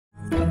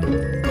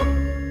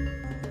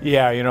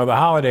Yeah, you know, the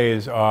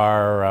holidays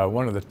are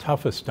one of the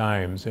toughest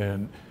times.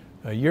 And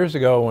years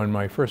ago, when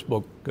my first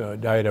book,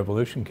 Diet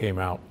Evolution, came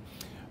out,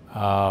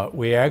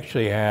 we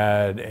actually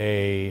had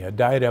a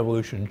Diet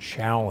Evolution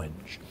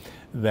challenge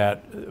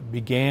that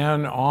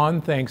began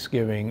on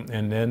Thanksgiving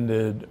and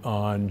ended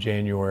on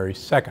January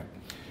 2nd.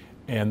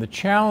 And the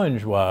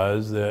challenge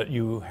was that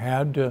you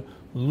had to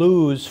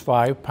lose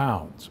 5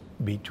 pounds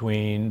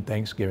between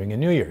Thanksgiving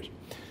and New Year's.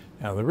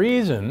 Now, the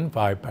reason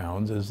 5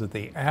 pounds is that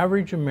the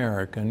average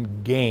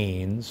American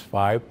gains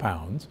 5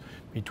 pounds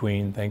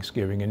between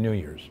Thanksgiving and New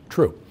Year's.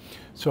 True.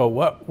 So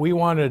what we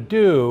want to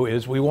do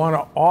is we want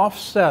to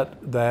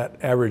offset that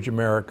average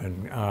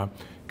American,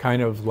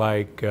 kind of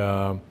like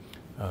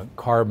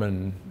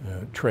carbon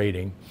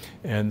trading.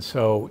 And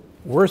so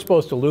we're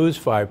supposed to lose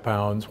 5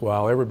 pounds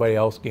while everybody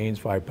else gains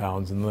 5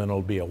 pounds, and then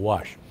it'll be a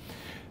wash.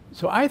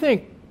 So I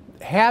think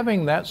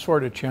having that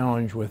sort of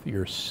challenge with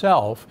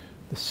yourself.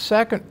 The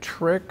second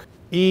trick,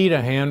 eat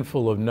a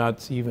handful of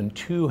nuts, even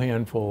 2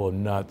 handfuls of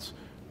nuts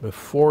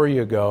before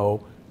you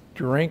go.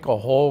 Drink a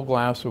whole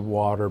glass of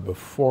water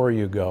before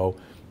you go.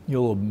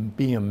 You'll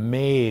be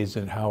amazed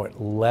at how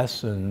it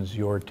lessens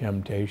your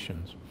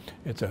temptations.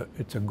 It's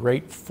a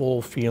great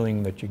full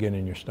feeling that you get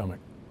in your stomach.